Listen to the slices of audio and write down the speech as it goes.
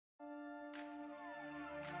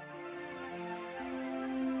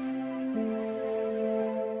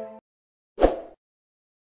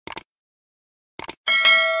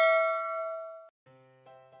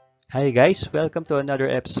Hi guys, welcome to another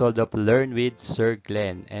episode of Learn with Sir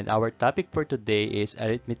Glenn, and our topic for today is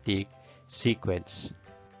arithmetic sequence.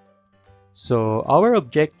 So our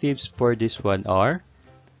objectives for this one are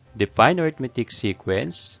define arithmetic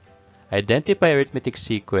sequence, identify arithmetic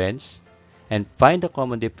sequence, and find the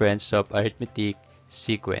common difference of arithmetic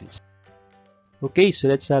sequence. Okay, so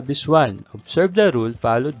let's have this one. Observe the rule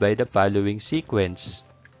followed by the following sequence.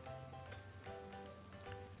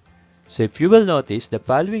 So if you will notice, the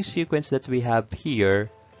following sequence that we have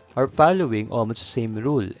here are following almost the same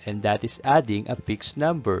rule, and that is adding a fixed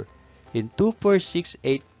number. In 2, 4, 6,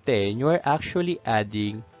 8, 10, you are actually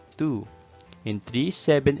adding 2. In 3,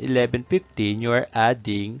 7, 11, 15, you are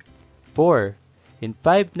adding 4. In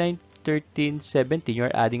 5, 9, 13, 17, you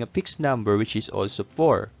are adding a fixed number which is also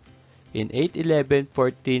 4. In 8, 11,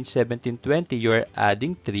 14, 17, 20, you are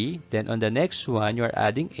adding 3. Then on the next one, you are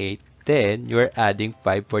adding 8. Then you are adding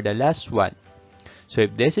 5 for the last one. So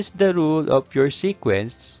if this is the rule of your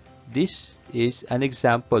sequence, this is an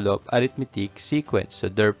example of arithmetic sequence. So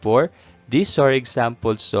therefore, these are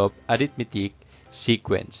examples of arithmetic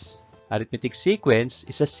sequence. Arithmetic sequence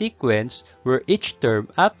is a sequence where each term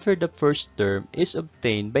after the first term is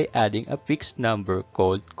obtained by adding a fixed number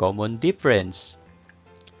called common difference.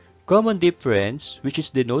 Common difference, which is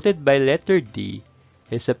denoted by letter D,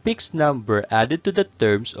 is a fixed number added to the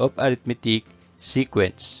terms of arithmetic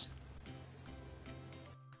sequence.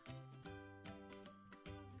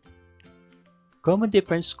 Common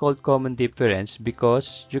difference is called common difference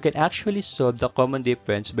because you can actually solve the common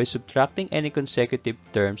difference by subtracting any consecutive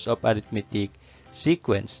terms of arithmetic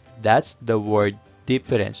sequence. That's the word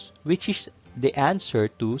difference, which is the answer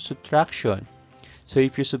to subtraction. So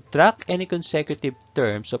if you subtract any consecutive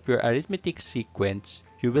terms of your arithmetic sequence,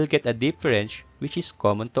 you will get a difference which is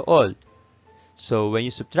common to all. So when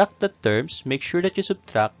you subtract the terms, make sure that you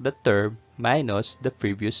subtract the term minus the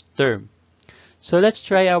previous term. So let's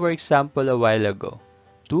try our example a while ago.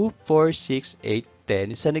 2, 4, 6, 8,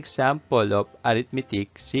 10 is an example of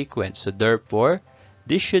arithmetic sequence. So therefore,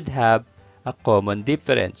 this should have a common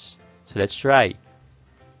difference. So let's try.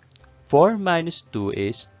 4 minus 2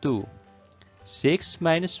 is 2. 6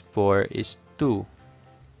 minus 4 is 2.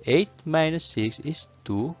 8 minus 6 is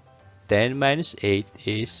 2. 10 minus 8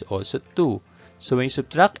 is also 2. So when you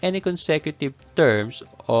subtract any consecutive terms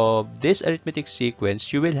of this arithmetic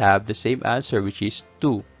sequence, you will have the same answer, which is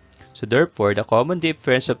 2. So therefore, the common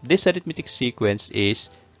difference of this arithmetic sequence is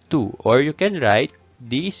 2. Or you can write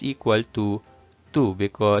D is equal to 2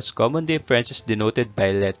 because common difference is denoted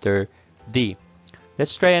by letter D.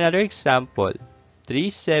 Let's try another example. 3,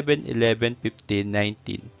 7, 11, 15,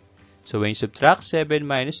 19. So when you subtract 7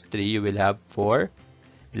 minus 3, you will have 4.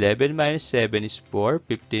 11 minus 7 is 4.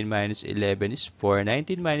 15 minus 11 is 4.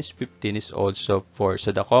 19 minus 15 is also 4.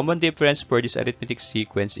 So the common difference for this arithmetic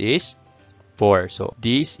sequence is 4. So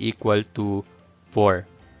this is equal to 4.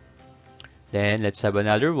 Then let's have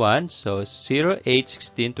another one. So 0, 8,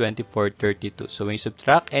 16, 24, 32. So when you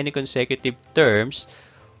subtract any consecutive terms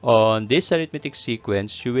on this arithmetic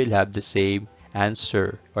sequence, you will have the same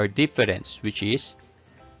answer or difference, which is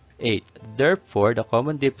 8. Therefore, the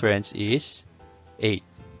common difference is 8.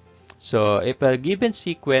 So, if a given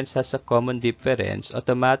sequence has a common difference,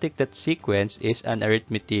 automatic that sequence is an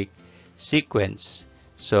arithmetic sequence.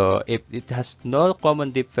 So, if it has no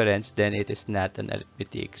common difference, then it is not an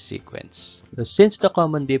arithmetic sequence. So, since the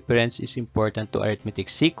common difference is important to arithmetic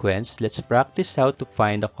sequence, let's practice how to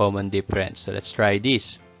find the common difference. So, let's try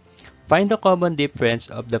this. Find the common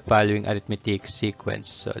difference of the following arithmetic sequence.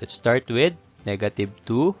 So, let's start with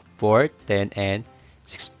 -2, 4, 10, and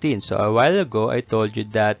 16. So a while ago, I told you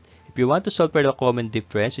that if you want to solve for the common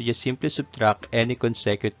difference, you just simply subtract any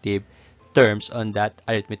consecutive terms on that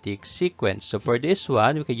arithmetic sequence. So for this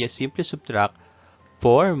one, we can just simply subtract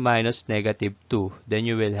 4 minus -2. Then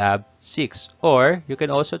you will have 6. Or you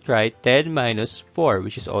can also try 10 minus 4,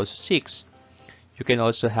 which is also 6. You can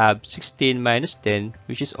also have 16 minus 10,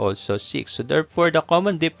 which is also 6. So therefore, the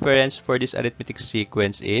common difference for this arithmetic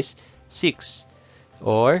sequence is 6,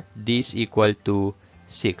 or this equal to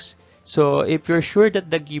 6. So if you're sure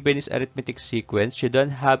that the given is arithmetic sequence, you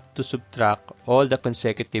don't have to subtract all the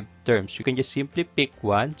consecutive terms. You can just simply pick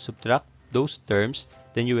one, subtract those terms,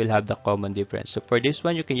 then you will have the common difference. So for this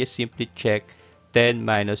one, you can just simply check 10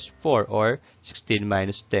 minus 4 or 16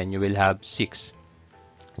 minus 10. You will have 6.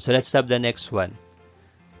 So let's have the next one.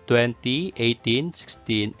 20, 18,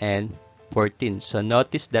 16, and 14. So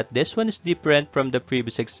notice that this one is different from the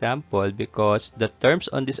previous example because the terms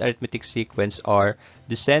on this arithmetic sequence are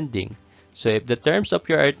descending. So if the terms of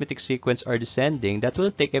your arithmetic sequence are descending, that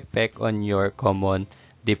will take effect on your common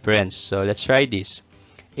difference. So let's try this.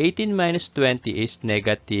 18 minus 20 is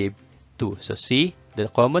negative 2. So see, the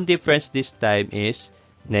common difference this time is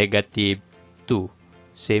negative 2.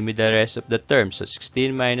 Same with the rest of the terms. So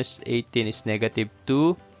 16 minus 18 is negative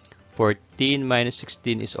 2. 14 minus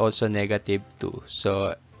 16 is also negative 2.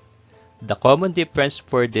 So the common difference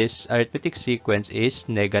for this arithmetic sequence is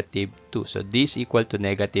negative 2. So this equal to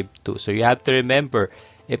negative 2. So you have to remember,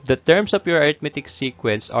 if the terms of your arithmetic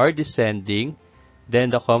sequence are descending, then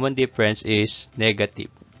the common difference is negative.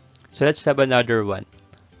 So let's have another one.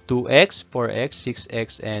 2x, 4x,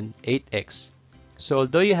 6x, and 8x. So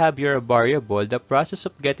although you have your variable, the process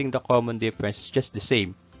of getting the common difference is just the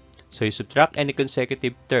same. So you subtract any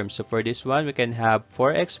consecutive terms. So for this one, we can have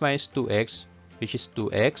 4x minus 2x, which is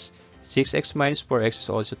 2x. 6x minus 4x is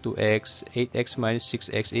also 2x. 8x minus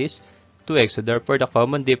 6x is 2x. So therefore, the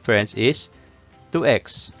common difference is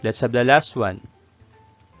 2x. Let's have the last one.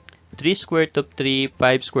 3 square root of 3,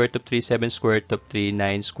 5 square root of 3, 7 square root of 3,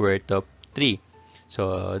 9 square root of 3.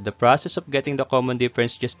 So the process of getting the common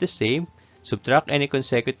difference is just the same. Subtract any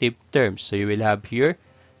consecutive terms. So you will have here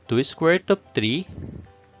 2 square root of 3,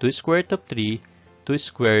 2 square root of 3, 2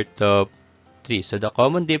 square root of 3. So the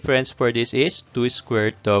common difference for this is 2 square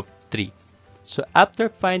root of 3. So after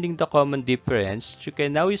finding the common difference, you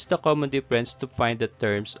can now use the common difference to find the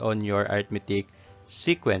terms on your arithmetic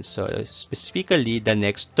sequence. So specifically the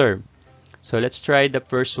next term. So let's try the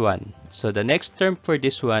first one. So the next term for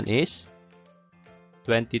this one is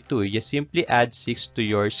 22. You just simply add 6 to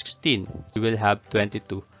your 16. You will have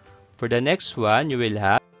 22. For the next one, you will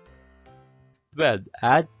have 12.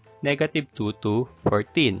 Add negative 2 to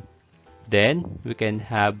 14. Then we can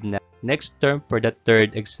have next term for the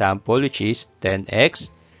third example, which is 10x.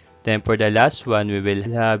 Then for the last one, we will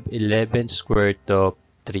have 11 square root of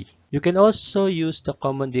 3. You can also use the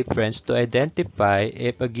common difference to identify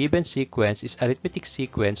if a given sequence is arithmetic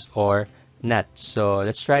sequence or not. So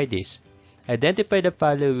let's try this. Identify the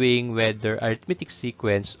following whether arithmetic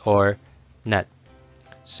sequence or not.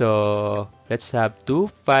 So let's have 2,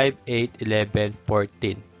 5, 8, 11,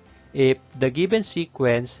 14. If the given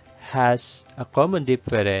sequence has a common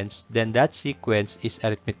difference, then that sequence is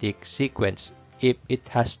arithmetic sequence. If it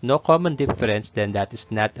has no common difference, then that is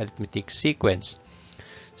not arithmetic sequence.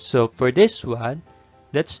 So for this one,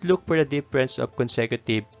 let's look for the difference of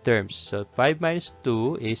consecutive terms. So 5 minus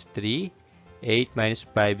 2 is 3, 8 minus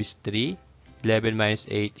 5 is 3, 11 minus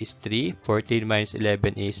 8 is 3, 14 minus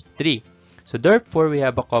 11 is 3. So therefore, we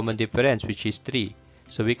have a common difference, which is 3.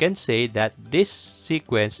 So we can say that this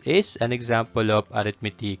sequence is an example of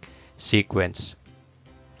arithmetic sequence.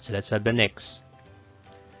 So let's have the next.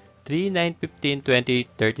 3, 9, 15, 20,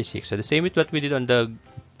 36. So the same with what we did on the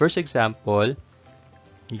first example.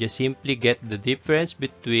 You just simply get the difference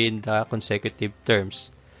between the consecutive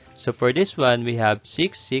terms. So for this one, we have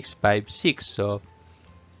 6, 6, 5, 6. So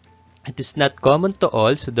it is not common to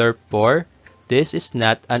all. So therefore, this is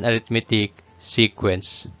not an arithmetic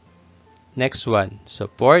sequence. Next one. So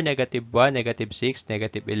 4, negative 1, negative 6,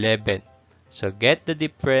 negative 11. So get the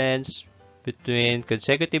difference between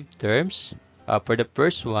consecutive terms. For the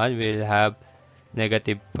first one, we will have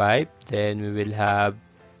negative 5. Then we will have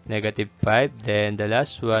negative 5. Then the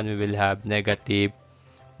last one, we will have negative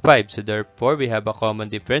 5. So therefore, we have a common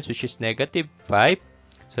difference, which is negative 5.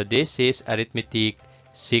 So this is arithmetic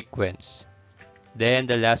sequence. Then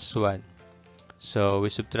the last one. So we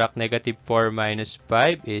subtract negative 4 minus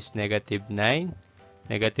 5 is negative 9.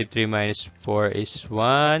 Negative 3 minus 4 is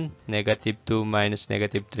 1. Negative 2 minus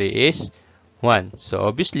negative 3 is 1. So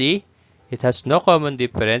obviously, it has no common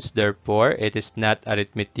difference. Therefore, it is not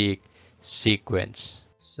arithmetic sequence.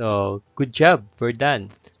 So good job. We're done.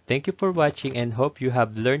 Thank you for watching and hope you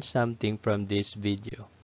have learned something from this video.